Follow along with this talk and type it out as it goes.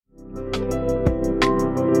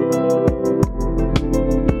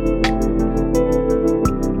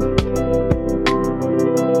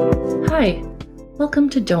Welcome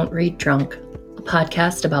to Don't Read Drunk, a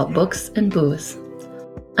podcast about books and booze.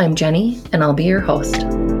 I'm Jenny, and I'll be your host.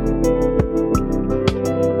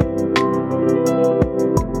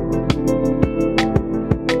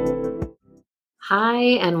 Hi,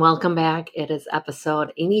 and welcome back. It is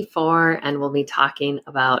episode 84, and we'll be talking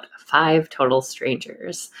about 5 Total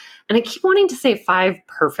Strangers. And I keep wanting to say 5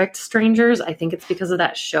 Perfect Strangers. I think it's because of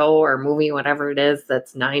that show or movie, whatever it is,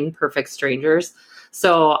 that's 9 Perfect Strangers.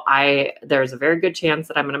 So there's a very good chance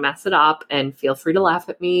that I'm going to mess it up, and feel free to laugh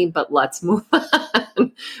at me, but let's move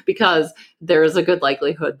on because there is a good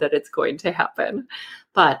likelihood that it's going to happen.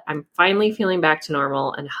 But I'm finally feeling back to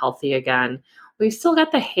normal and healthy again. We've still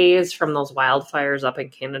got the haze from those wildfires up in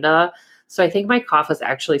Canada. So I think my cough is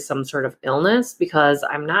actually some sort of illness because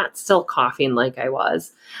I'm not still coughing like I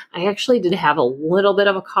was. I actually did have a little bit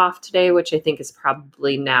of a cough today, which I think is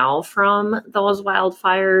probably now from those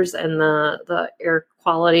wildfires and the air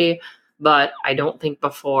quality. But I don't think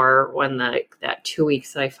before, when that 2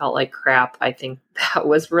 weeks that I felt like crap, I think that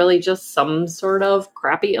was really just some sort of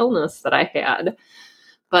crappy illness that I had.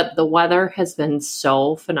 But the weather has been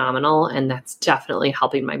so phenomenal, and that's definitely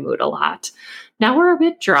helping my mood a lot. Now we're a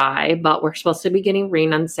bit dry, but we're supposed to be getting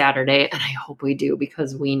rain on Saturday, and I hope we do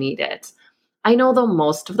because we need it. I know though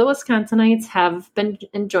most of the Wisconsinites have been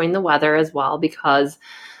enjoying the weather as well because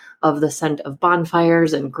of the scent of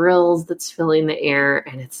bonfires and grills that's filling the air,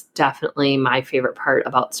 and it's definitely my favorite part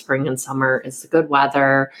about spring and summer is the good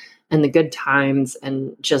weather and the good times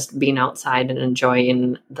and just being outside and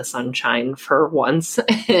enjoying the sunshine for once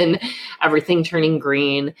and everything turning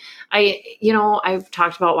green. I've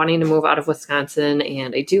talked about wanting to move out of Wisconsin,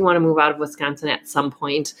 and I do want to move out of Wisconsin at some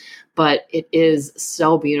point, but it is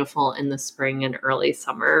so beautiful in the spring and early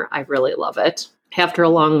summer. I really love it. After a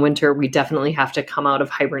long winter, we definitely have to come out of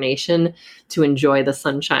hibernation to enjoy the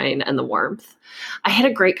sunshine and the warmth. I had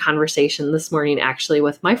a great conversation this morning, actually,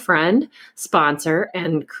 with my friend, sponsor,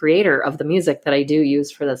 and creator of the music that I do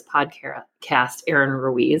use for this podcast, Aaron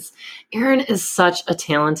Ruiz. Aaron is such a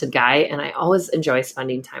talented guy, and I always enjoy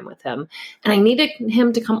spending time with him. And I needed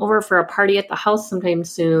him to come over for a party at the house sometime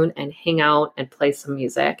soon and hang out and play some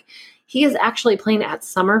music. He is actually playing at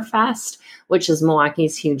Summerfest, which is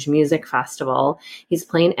Milwaukee's huge music festival. He's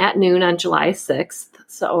playing at noon on July 6th.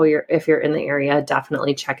 So if you're in the area,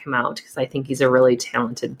 definitely check him out because I think he's a really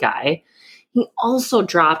talented guy. He also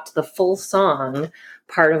dropped the full song,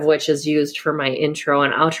 part of which is used for my intro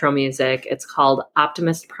and outro music. It's called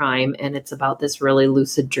Optimus Prime, and it's about this really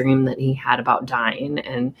lucid dream that he had about dying.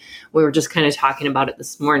 And we were just kind of talking about it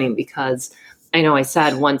this morning because I know I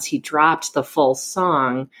said once he dropped the full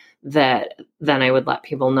song that then I would let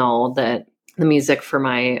people know that the music for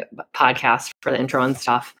my podcast for the intro and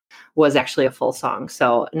stuff was actually a full song.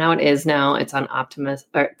 So now it is it's on Optimus,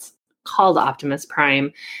 or it's called Optimus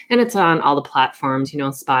Prime, and it's on all the platforms,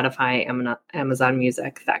 Spotify, Amazon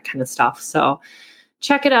Music, that kind of stuff. So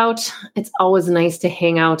check it out. It's always nice to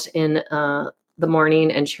hang out in the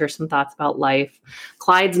morning and share some thoughts about life.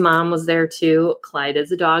 Clyde's mom was there too. Clyde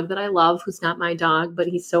is a dog that I love, who's not my dog, but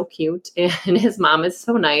he's so cute, and his mom is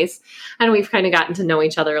so nice. And we've kind of gotten to know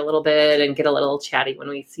each other a little bit and get a little chatty when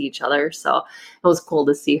we see each other. So it was cool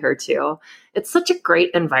to see her too. It's such a great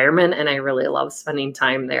environment, and I really love spending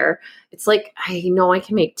time there. It's like, I know I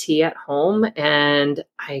can make tea at home, and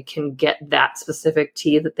I can get that specific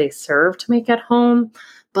tea that they serve to make at home.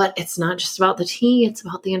 But it's not just about the tea, it's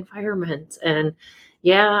about the environment. And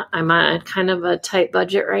yeah, I'm on kind of a tight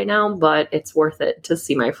budget right now, but it's worth it to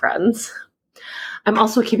see my friends. I'm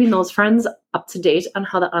also keeping those friends up to date on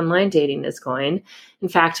how the online dating is going. In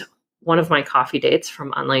fact, one of my coffee dates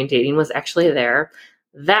from online dating was actually there.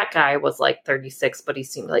 That guy was like 36, but he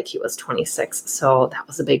seemed like he was 26. So that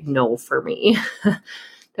was a big no for me.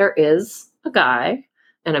 There is a guy,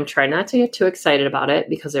 and I'm trying not to get too excited about it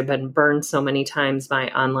because I've been burned so many times by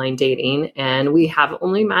online dating, and we have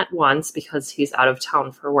only met once because he's out of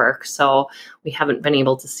town for work. So we haven't been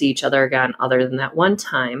able to see each other again other than that one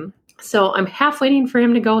time. So I'm half waiting for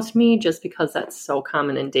him to ghost me just because that's so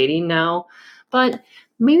common in dating now, but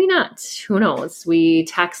maybe not. Who knows? We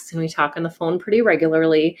text and we talk on the phone pretty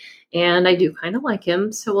regularly, and I do kind of like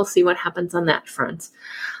him. So we'll see what happens on that front.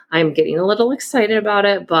 I'm getting a little excited about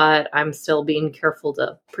it, but I'm still being careful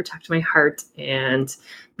to protect my heart and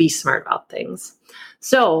be smart about things.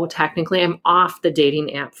 So technically I'm off the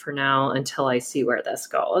dating app for now until I see where this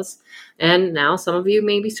goes. And now some of you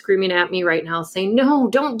may be screaming at me right now saying, no,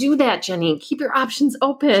 don't do that, Jenny. Keep your options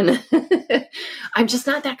open. I'm just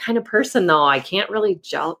not that kind of person though. I can't really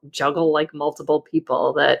juggle like multiple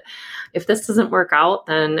people. That if this doesn't work out,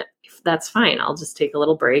 then that's fine. I'll just take a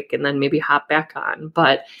little break and then maybe hop back on.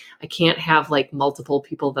 But I can't have like multiple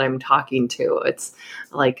people that I'm talking to. It's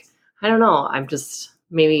like, I don't know. I'm just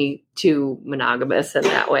maybe too monogamous in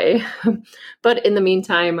that way. But in the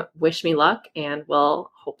meantime, wish me luck and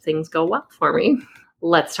we'll hope things go well for me.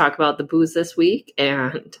 Let's talk about the booze this week.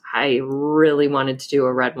 And I really wanted to do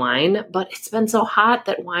a red wine, but it's been so hot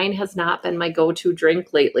that wine has not been my go-to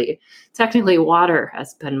drink lately. Technically, water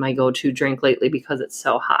has been my go-to drink lately because it's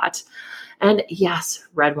so hot. And yes,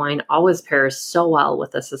 red wine always pairs so well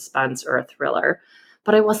with a suspense or a thriller.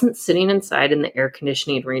 But I wasn't sitting inside in the air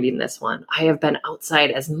conditioning reading this one. I have been outside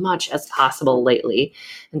as much as possible lately.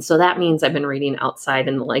 And so that means I've been reading outside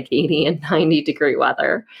in like 80 and 90 degree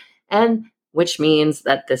weather. And which means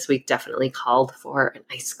that this week definitely called for an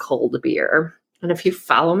ice cold beer. And if you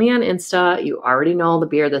follow me on Insta, you already know the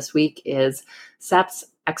beer this week is Sepp's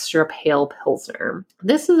Extra Pale Pilsner.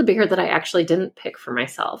 This is a beer that I actually didn't pick for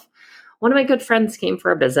myself. One of my good friends came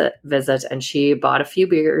for a visit, and she bought a few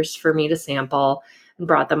beers for me to sample and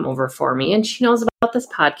brought them over for me. And she knows about this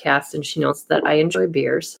podcast and she knows that I enjoy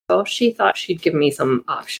beers. So she thought she'd give me some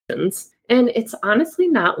options. And it's honestly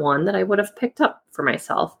not one that I would have picked up for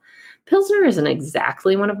myself. Pilsner isn't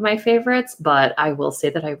exactly one of my favorites, but I will say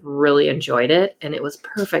that I really enjoyed it, and it was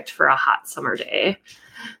perfect for a hot summer day.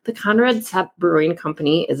 The Conrad Sepp Brewing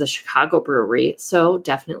Company is a Chicago brewery, so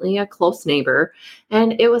definitely a close neighbor,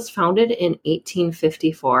 and it was founded in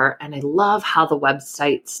 1854, and I love how the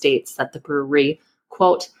website states that the brewery,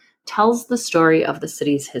 quote, tells the story of the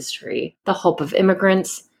city's history, the hope of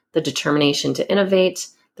immigrants, the determination to innovate,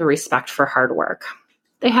 the respect for hard work.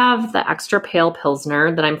 They have the Extra Pale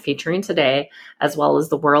Pilsner that I'm featuring today, as well as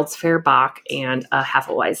the World's Fair Bock and a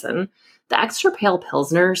Hefeweizen. The Extra Pale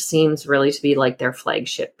Pilsner seems really to be like their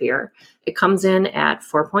flagship beer. It comes in at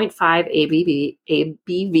 4.5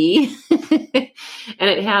 ABV, and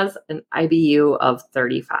it has an IBU of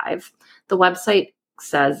 35. The website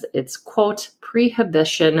says it's, quote,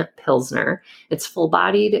 Prohibition Pilsner. It's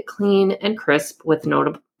full-bodied, clean, and crisp with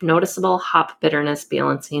noticeable hop bitterness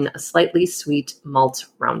balancing a slightly sweet malt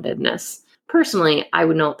roundedness. Personally, I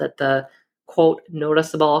would note that the, quote,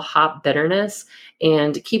 noticeable hop bitterness,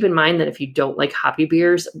 and keep in mind that if you don't like hoppy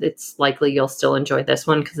beers, it's likely you'll still enjoy this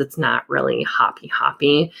one because it's not really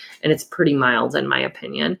hoppy, and it's pretty mild in my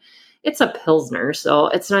opinion. It's a Pilsner, so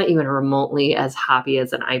it's not even remotely as hoppy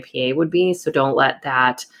as an IPA would be, so don't let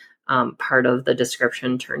that part of the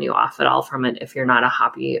description turn you off at all from it if you're not a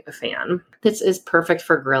hoppy fan. This is perfect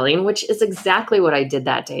for grilling, which is exactly what I did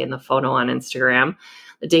that day in the photo on Instagram.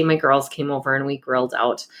 The day my girls came over and we grilled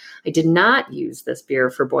out. I did not use this beer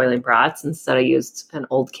for boiling brats. Instead, I used an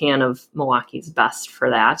old can of Milwaukee's Best for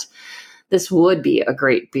that. This would be a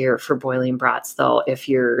great beer for boiling brats, though, if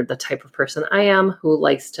you're the type of person I am who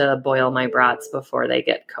likes to boil my brats before they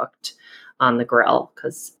get cooked on the grill,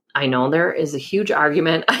 because I know there is a huge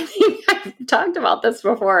argument. I think I've talked about this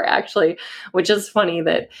before, actually, which is funny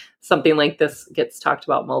that something like this gets talked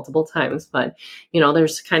about multiple times. But,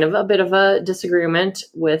 there's kind of a bit of a disagreement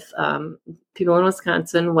with people in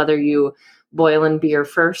Wisconsin, whether you boil in beer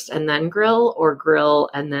first and then grill, or grill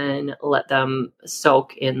and then let them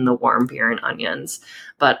soak in the warm beer and onions.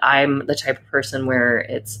 But I'm the type of person where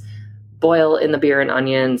it's boil in the beer and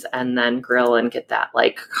onions and then grill and get that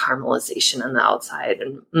like caramelization on the outside.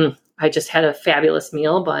 And I just had a fabulous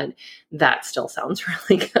meal, but that still sounds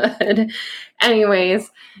really good.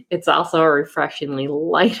 Anyways, it's also a refreshingly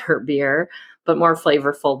lighter beer, but more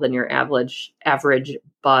flavorful than your average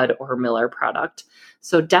Bud or Miller product.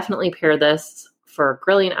 So definitely pair this for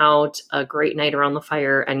grilling out, a great night around the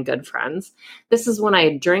fire, and good friends. This is one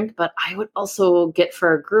I drink, but I would also get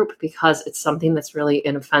for a group because it's something that's really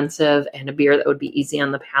inoffensive and a beer that would be easy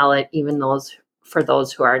on the palate, even for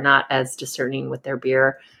those who are not as discerning with their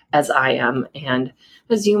beer as I am, and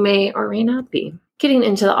as you may or may not be. Getting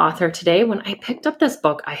into the author today, when I picked up this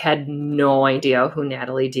book, I had no idea who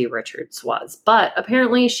Natalie D. Richards was, but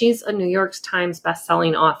apparently she's a New York Times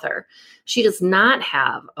bestselling author. She does not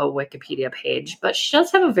have a Wikipedia page, but she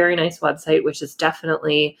does have a very nice website, which is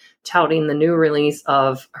definitely touting the new release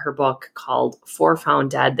of her book called Four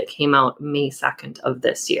Found Dead that came out May 2nd of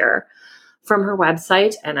this year. From her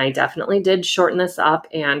website, and I definitely did shorten this up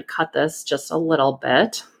and cut this just a little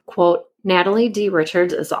bit, quote, Natalie D.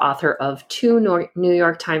 Richards is the author of 2 New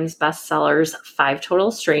York Times bestsellers, 5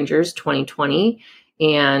 Total Strangers 2020,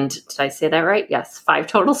 and did I say that right? Yes, 5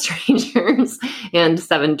 Total Strangers and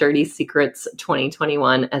 7 Dirty Secrets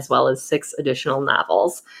 2021, as well as 6 additional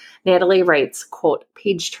novels. Natalie writes, quote,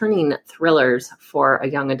 page-turning thrillers for a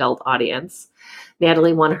young adult audience.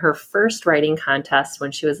 Natalie won her first writing contest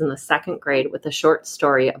when she was in the 2nd grade with a short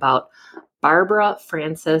story about Barbara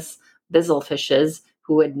Frances Bizzlefishes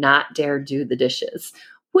who would not dare do the dishes,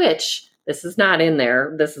 which this is not in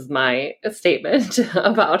there. This is my statement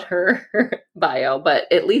about her bio, but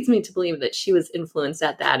it leads me to believe that she was influenced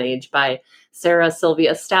at that age by Sarah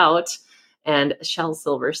Sylvia Stout and Shel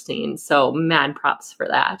Silverstein. So mad props for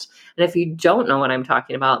that. And if you don't know what I'm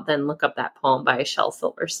talking about, then look up that poem by Shel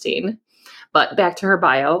Silverstein. But back to her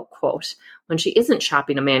bio, quote, when she isn't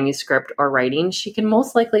shopping a manuscript or writing, she can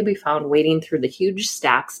most likely be found wading through the huge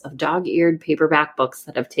stacks of dog-eared paperback books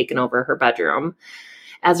that have taken over her bedroom.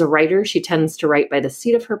 As a writer, she tends to write by the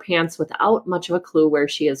seat of her pants without much of a clue where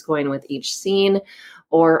she is going with each scene,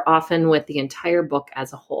 or often with the entire book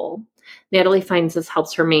as a whole. Natalie finds this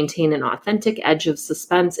helps her maintain an authentic edge of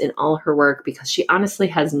suspense in all her work because she honestly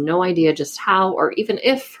has no idea just how or even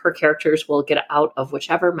if her characters will get out of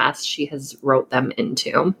whichever mess she has wrote them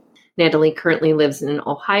into. Natalie currently lives in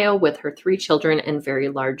Ohio with her 3 children and very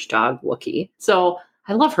large dog, Wookie. So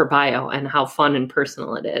I love her bio and how fun and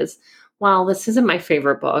personal it is. While this isn't my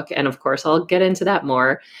favorite book, and of course I'll get into that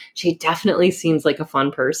more, she definitely seems like a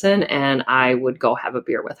fun person and I would go have a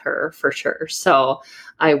beer with her for sure. So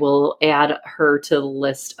I will add her to the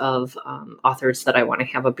list of authors that I want to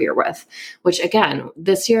have a beer with, which again,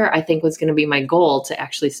 this year I think was going to be my goal to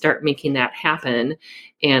actually start making that happen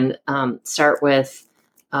and start with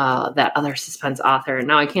that other suspense author.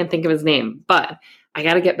 Now I can't think of his name, but I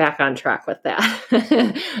got to get back on track with that.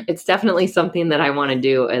 It's definitely something that I want to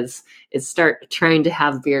do is start trying to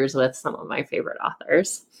have beers with some of my favorite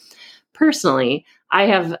authors. Personally, I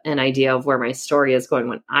have an idea of where my story is going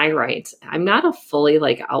when I write. I'm not a fully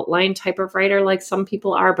outline type of writer like some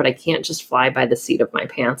people are, but I can't just fly by the seat of my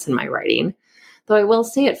pants in my writing. Though I will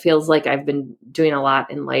say it feels like I've been doing a lot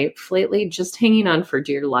in life lately, just hanging on for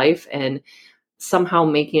dear life and somehow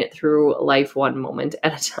making it through life one moment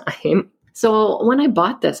at a time. So when I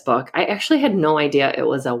bought this book, I actually had no idea it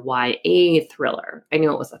was a YA thriller. I knew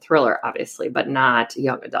it was a thriller, obviously, but not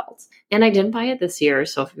young adults. And I didn't buy it this year.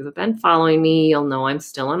 So if you've been following me, you'll know I'm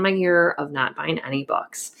still on my year of not buying any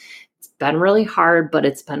books. It's been really hard, but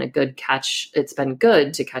it's been a good catch. It's been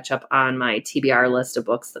good to catch up on my TBR list of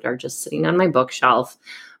books that are just sitting on my bookshelf.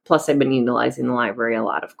 Plus, I've been utilizing the library a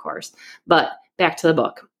lot, of course. But back to the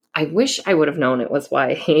book. I wish I would have known it was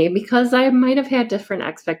YA because I might have had different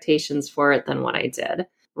expectations for it than what I did.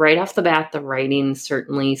 Right off the bat, the writing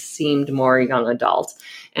certainly seemed more young adult.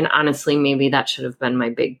 And honestly, maybe that should have been my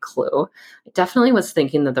big clue. I definitely was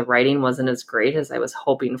thinking that the writing wasn't as great as I was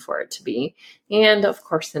hoping for it to be. And of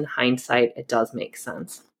course, in hindsight, it does make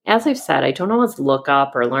sense. As I've said, I don't always look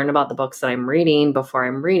up or learn about the books that I'm reading before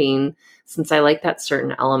I'm reading, since I like that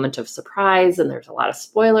certain element of surprise, and there's a lot of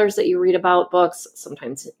spoilers that you read about books,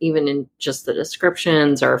 sometimes even in just the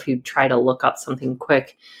descriptions, or if you try to look up something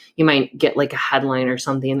quick, you might get a headline or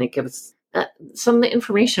something that gives some of the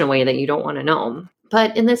information away that you don't want to know.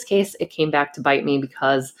 But in this case, it came back to bite me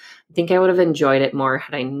because I think I would have enjoyed it more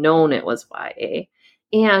had I known it was YA.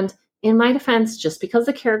 And in my defense, just because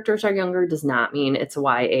the characters are younger does not mean it's a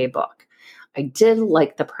YA book. I did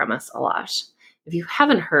like the premise a lot. If you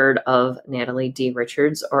haven't heard of Natalie D.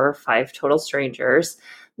 Richards or 5 Total Strangers,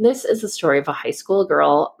 this is the story of a high school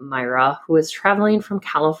girl, Myra, who is traveling from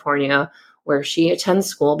California, where she attends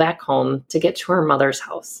school back home to get to her mother's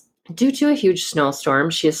house. Due to a huge snowstorm,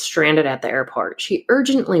 she is stranded at the airport. She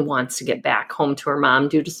urgently wants to get back home to her mom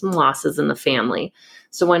due to some losses in the family.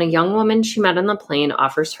 So when a young woman she met on the plane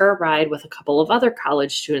offers her a ride with a couple of other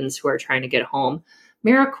college students who are trying to get home,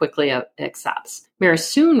 Mira quickly accepts. Mira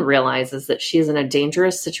soon realizes that she is in a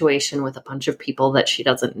dangerous situation with a bunch of people that she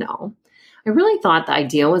doesn't know. I really thought the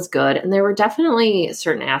idea was good, and there were definitely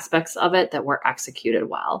certain aspects of it that were executed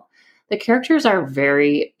well. The characters are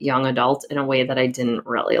very young adult in a way that I didn't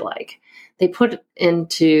really like. They put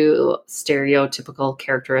into stereotypical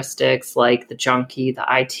characteristics like the junkie,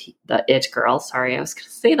 the it girl. Sorry, I was going to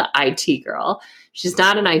say the IT girl. She's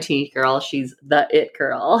not an IT girl. She's the it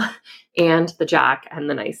girl, and the jock and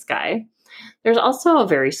the nice guy. There's also a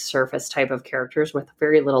very surface type of characters with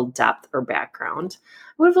very little depth or background.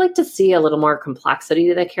 I would have liked to see a little more complexity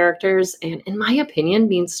to the characters, and in my opinion,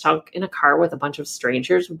 being stuck in a car with a bunch of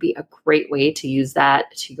strangers would be a great way to use that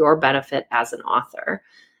to your benefit as an author.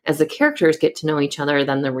 As the characters get to know each other,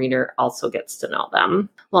 then the reader also gets to know them.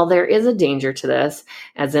 While there is a danger to this,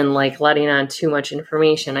 as in letting on too much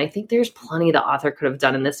information, I think there's plenty the author could have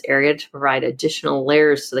done in this area to provide additional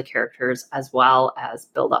layers to the characters as well as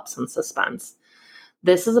build up some suspense.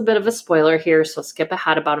 This is a bit of a spoiler here, so skip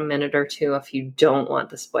ahead about a minute or two if you don't want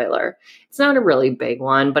the spoiler. It's not a really big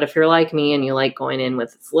one, but if you're like me and you like going in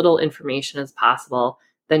with as little information as possible,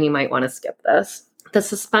 then you might want to skip this. The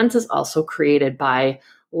suspense is also created by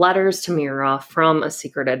Letters to Mira from a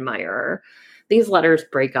Secret Admirer. These letters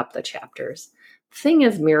break up the chapters. The thing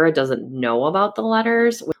is, Mira doesn't know about the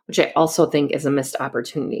letters, which I also think is a missed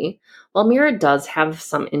opportunity. While Mira does have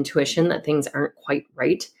some intuition that things aren't quite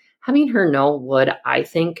right, having her know would, I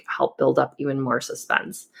think, help build up even more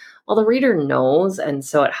suspense. While the reader knows, and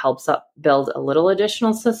so it helps up build a little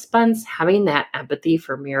additional suspense, having that empathy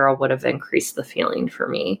for Mira would have increased the feeling for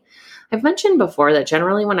me. I've mentioned before that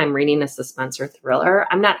generally when I'm reading a suspense or thriller,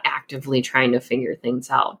 I'm not actively trying to figure things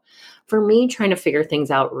out. For me, trying to figure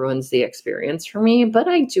things out ruins the experience for me, but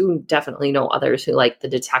I do definitely know others who like the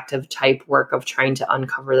detective type work of trying to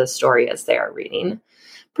uncover the story as they are reading.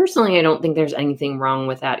 Personally, I don't think there's anything wrong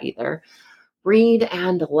with that either. Read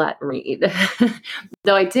and let read.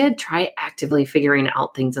 Though I did try actively figuring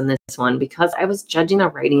out things in this one because I was judging a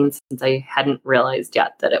writing since I hadn't realized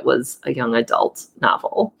yet that it was a young adult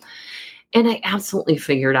novel. And I absolutely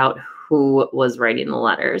figured out who was writing the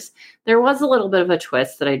letters. There was a little bit of a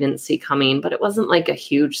twist that I didn't see coming, but it wasn't like a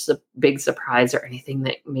huge, big surprise or anything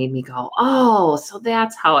that made me go, oh, so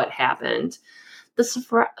that's how it happened.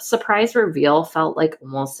 The surprise reveal felt like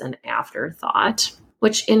almost an afterthought,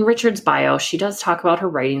 which in Richard's bio, she does talk about her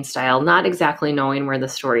writing style, not exactly knowing where the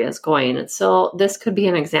story is going. So this could be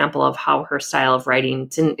an example of how her style of writing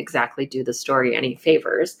didn't exactly do the story any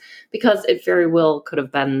favors, because it very well could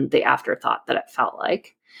have been the afterthought that it felt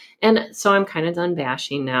like. And so I'm kind of done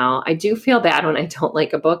bashing now. I do feel bad when I don't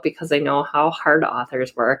like a book because I know how hard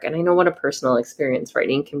authors work, and I know what a personal experience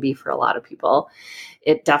writing can be for a lot of people.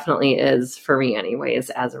 It definitely is for me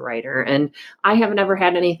anyways as a writer, and I have never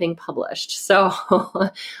had anything published. So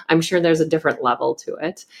I'm sure there's a different level to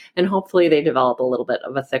it, and hopefully they develop a little bit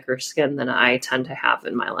of a thicker skin than I tend to have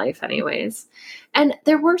in my life anyways. And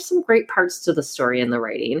there were some great parts to the story and the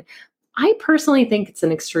writing. I personally think it's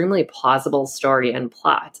an extremely plausible story and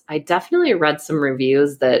plot. I definitely read some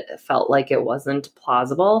reviews that felt like it wasn't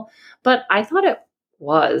plausible, but I thought it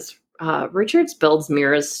was. Richards builds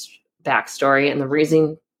Mira's backstory and the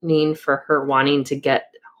reasoning for her wanting to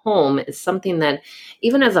get home is something that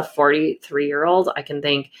even as a 43-year-old, I can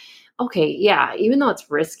think, okay, yeah, even though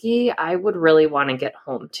it's risky, I would really want to get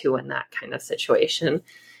home too in that kind of situation.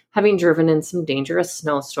 Having driven in some dangerous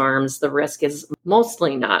snowstorms, the risk is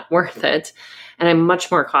mostly not worth it, and I'm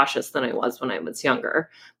much more cautious than I was when I was younger.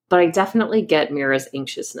 But I definitely get Mira's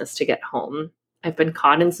anxiousness to get home. I've been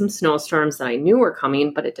caught in some snowstorms that I knew were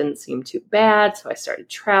coming, but it didn't seem too bad, so I started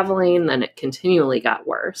traveling, then it continually got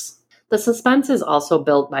worse. The suspense is also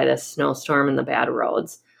built by this snowstorm and the bad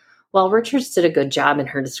roads. While Richards did a good job in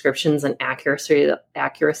her descriptions and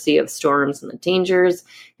accuracy of storms and the dangers,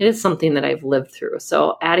 it is something that I've lived through.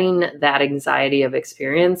 So adding that anxiety of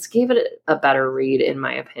experience gave it a better read, in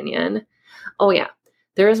my opinion. Oh yeah,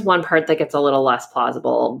 there is one part that gets a little less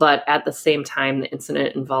plausible, but at the same time, the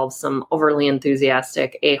incident involves some overly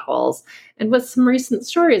enthusiastic a-holes. And with some recent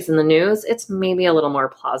stories in the news, it's maybe a little more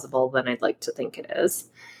plausible than I'd like to think it is.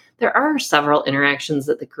 There are several interactions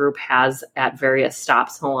that the group has at various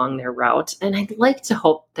stops along their route, and I'd like to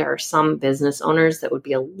hope there are some business owners that would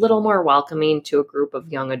be a little more welcoming to a group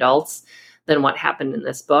of young adults than what happened in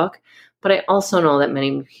this book. But I also know that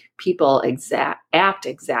many people act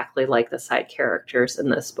exactly like the side characters in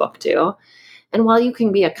this book do. And while you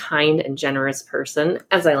can be a kind and generous person,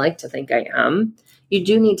 as I like to think I am, you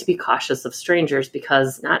do need to be cautious of strangers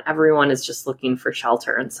because not everyone is just looking for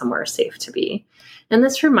shelter and somewhere safe to be. And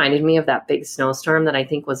this reminded me of that big snowstorm that I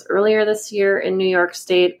think was earlier this year in New York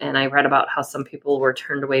State. And I read about how some people were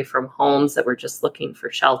turned away from homes that were just looking for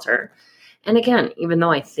shelter. And again, even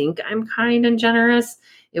though I think I'm kind and generous,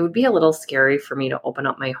 it would be a little scary for me to open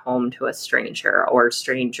up my home to a stranger or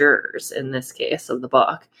strangers in this case of the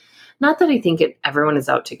book. Not that I think everyone is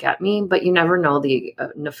out to get me, but you never know the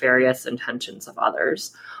nefarious intentions of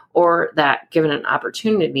others, or that given an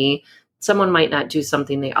opportunity, someone might not do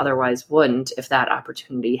something they otherwise wouldn't if that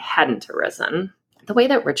opportunity hadn't arisen. The way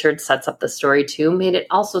that Richard sets up the story, too, made it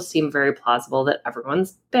also seem very plausible that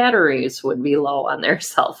everyone's batteries would be low on their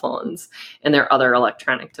cell phones and their other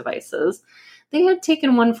electronic devices. They had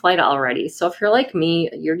taken one flight already, so if you're like me,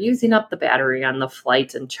 you're using up the battery on the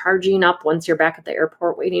flight and charging up once you're back at the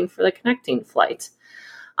airport waiting for the connecting flight.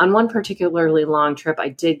 On one particularly long trip, I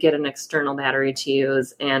did get an external battery to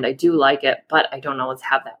use, and I do like it, but I don't always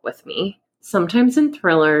have that with me. Sometimes in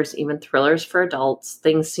thrillers, even thrillers for adults,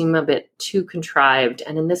 things seem a bit too contrived,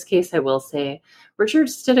 and in this case, I will say,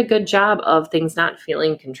 Richards did a good job of things not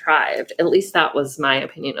feeling contrived. At least that was my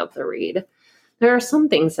opinion of the read. There are some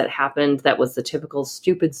things that happened that was the typical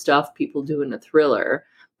stupid stuff people do in a thriller,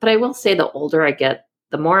 but I will say the older I get,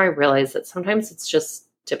 the more I realize that sometimes it's just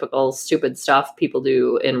typical stupid stuff people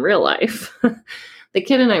do in real life. The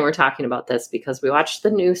kid and I were talking about this because we watched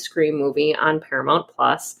the new Scream movie on Paramount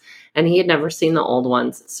Plus, and he had never seen the old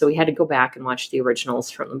ones, so we had to go back and watch the originals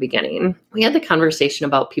from the beginning. We had the conversation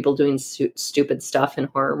about people doing stupid stuff in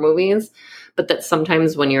horror movies, but that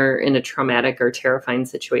sometimes when you're in a traumatic or terrifying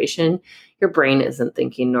situation, your brain isn't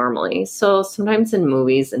thinking normally. So sometimes in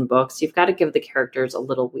movies and books, you've got to give the characters a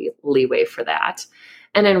little leeway for that.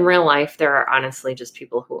 And in real life, there are honestly just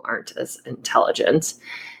people who aren't as intelligent.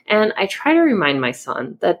 And I try to remind my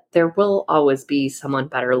son that there will always be someone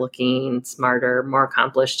better looking, smarter, more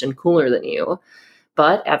accomplished, and cooler than you.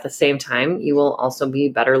 But at the same time, you will also be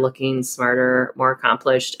better looking, smarter, more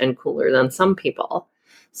accomplished, and cooler than some people.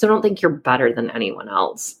 So don't think you're better than anyone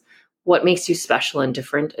else. What makes you special and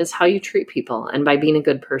different is how you treat people and by being a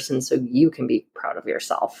good person so you can be proud of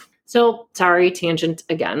yourself. So, sorry, tangent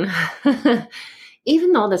again.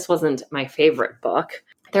 Even though this wasn't my favorite book,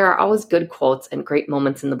 there are always good quotes and great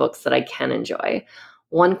moments in the books that I can enjoy.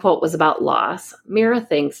 One quote was about loss. Mira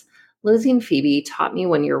thinks, "Losing Phoebe taught me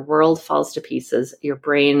when your world falls to pieces, your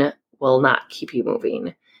brain will not keep you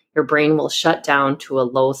moving. Your brain will shut down to a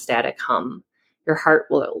low static hum. Your heart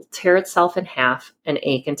will tear itself in half and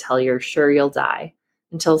ache until you're sure you'll die,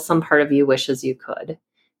 until some part of you wishes you could.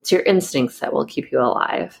 It's your instincts that will keep you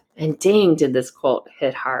alive." And dang, did this quote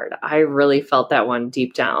hit hard. I really felt that one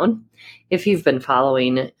deep down. If you've been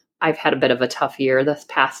following, I've had a bit of a tough year this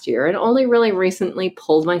past year and only really recently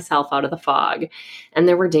pulled myself out of the fog. And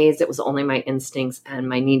there were days it was only my instincts and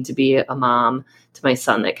my need to be a mom to my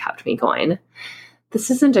son that kept me going. This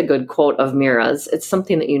isn't a good quote of Mira's. It's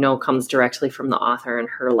something that you know comes directly from the author and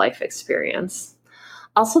her life experience.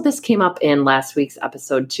 Also, this came up in last week's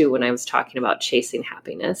episode too when I was talking about chasing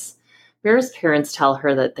happiness. Mira's parents tell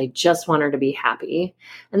her that they just want her to be happy.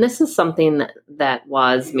 And this is something that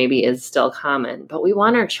was, maybe is still common, but we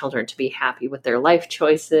want our children to be happy with their life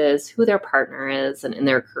choices, who their partner is, and in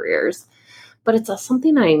their careers. But it's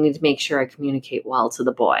something that I need to make sure I communicate well to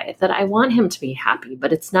the boy, that I want him to be happy,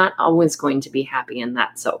 but it's not always going to be happy, and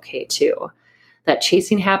that's okay too. That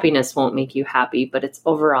chasing happiness won't make you happy, but it's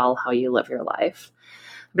overall how you live your life.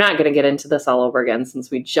 I'm not going to get into this all over again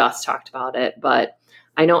since we just talked about it, but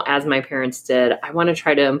I know as my parents did, I want to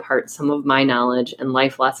try to impart some of my knowledge and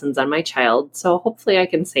life lessons on my child, so hopefully I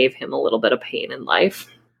can save him a little bit of pain in life.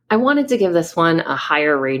 I wanted to give this one a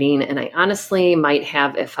higher rating, and I honestly might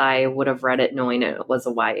have if I would have read it knowing it was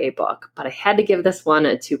a YA book, but I had to give this one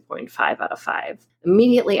a 2.5 out of 5.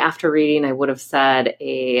 Immediately after reading, I would have said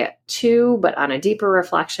a 2, but on a deeper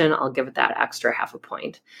reflection, I'll give it that extra half a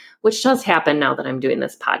point, which does happen now that I'm doing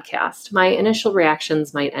this podcast. My initial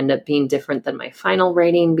reactions might end up being different than my final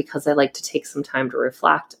rating because I like to take some time to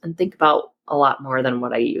reflect and think about a lot more than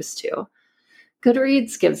what I used to.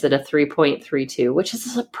 Goodreads gives it a 3.32, which is a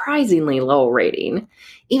surprisingly low rating.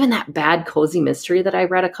 Even that bad cozy mystery that I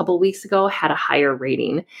read a couple weeks ago had a higher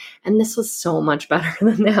rating, and this was so much better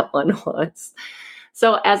than that one was.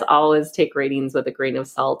 So as always, take ratings with a grain of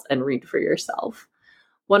salt and read for yourself.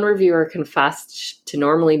 One reviewer confessed to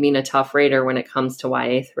normally being a tough rater when it comes to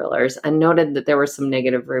YA thrillers and noted that there were some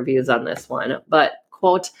negative reviews on this one, but,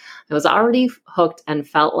 quote, "I was already hooked and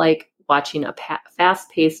felt like watching a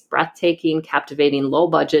fast-paced, breathtaking, captivating,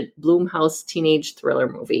 low-budget Blumhouse teenage thriller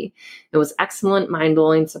movie. It was excellent,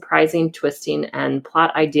 mind-blowing, surprising, twisting, and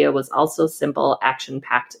plot idea was also simple,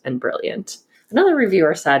 action-packed, and brilliant." Another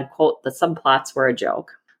reviewer said, quote, "The subplots were a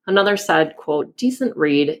joke." Another said, quote, "Decent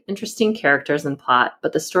read, interesting characters and plot,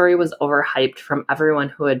 but the story was overhyped from everyone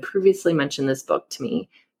who had previously mentioned this book to me,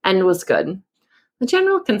 and was good." The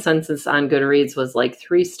general consensus on Goodreads was like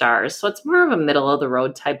 3 stars, so it's more of a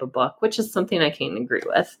middle-of-the-road type of book, which is something I can agree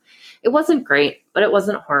with. It wasn't great, but it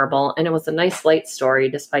wasn't horrible, and it was a nice, light story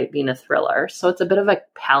despite being a thriller, so it's a bit of a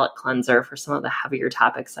palate cleanser for some of the heavier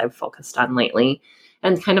topics I've focused on lately,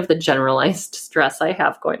 and kind of the generalized stress I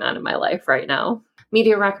have going on in my life right now.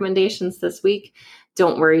 Media recommendations this week.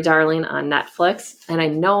 Don't Worry, Darling on Netflix, and I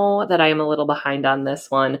know that I am a little behind on this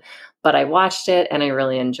one, but I watched it and I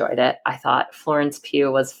really enjoyed it. I thought Florence Pugh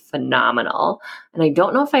was phenomenal, and I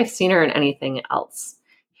don't know if I've seen her in anything else.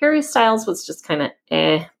 Harry Styles was just kind of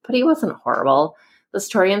but he wasn't horrible. The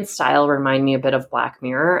story and style remind me a bit of Black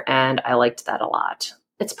Mirror, and I liked that a lot.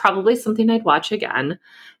 It's probably something I'd watch again,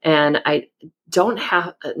 and I don't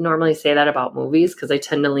normally say that about movies because I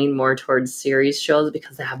tend to lean more towards series shows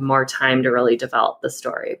because they have more time to really develop the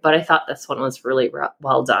story. But I thought this one was really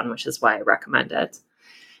well done, which is why I recommend it.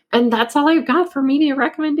 And that's all I've got for media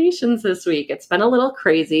recommendations this week. It's been a little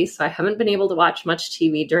crazy, so I haven't been able to watch much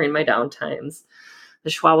TV during my downtimes.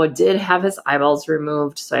 The Chihuahua did have his eyeballs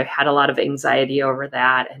removed, so I've had a lot of anxiety over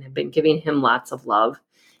that and have been giving him lots of love.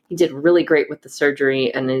 He did really great with the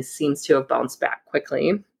surgery and he seems to have bounced back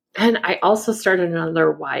quickly. And I also started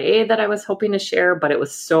another YA that I was hoping to share, but it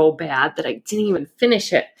was so bad that I didn't even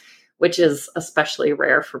finish it, which is especially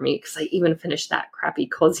rare for me because I even finished that crappy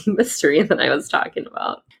cozy mystery that I was talking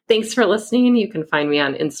about. Thanks for listening. You can find me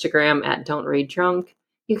on Instagram at Don't Read Drunk.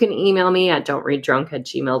 You can email me at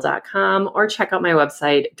don'treaddrunk@gmail.com or check out my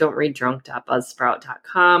website,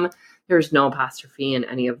 don'treaddrunk.buzzsprout.com. There's no apostrophe in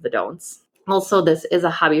any of the don'ts. Also, this is a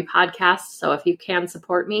hobby podcast, so if you can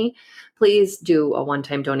support me, please do a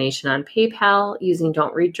one-time donation on PayPal using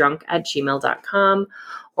don'treaddrunk@gmail.com,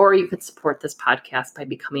 or you could support this podcast by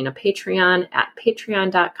becoming a Patreon at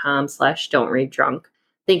patreon.com/don'treaddrunk.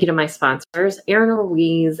 Thank you to my sponsors, Aaron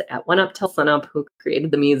Ruiz at One Up Till Sunup, who created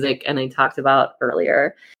the music and I talked about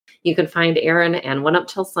earlier. You can find Aaron and One Up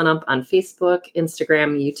Till Sunup on Facebook,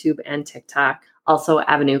 Instagram, YouTube, and TikTok. Also,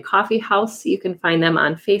 Avenue Coffee House. You can find them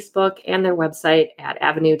on Facebook and their website at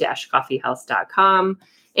avenue-coffeehouse.com,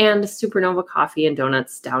 and Supernova Coffee and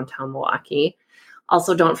Donuts, downtown Milwaukee.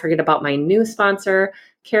 Also, don't forget about my new sponsor,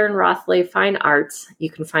 Karen Rothley Fine Arts. You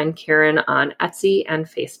can find Karen on Etsy and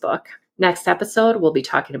Facebook. Next episode, we'll be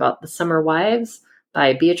talking about The Summer Wives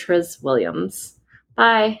by Beatrice Williams.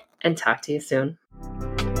 Bye, and talk to you soon.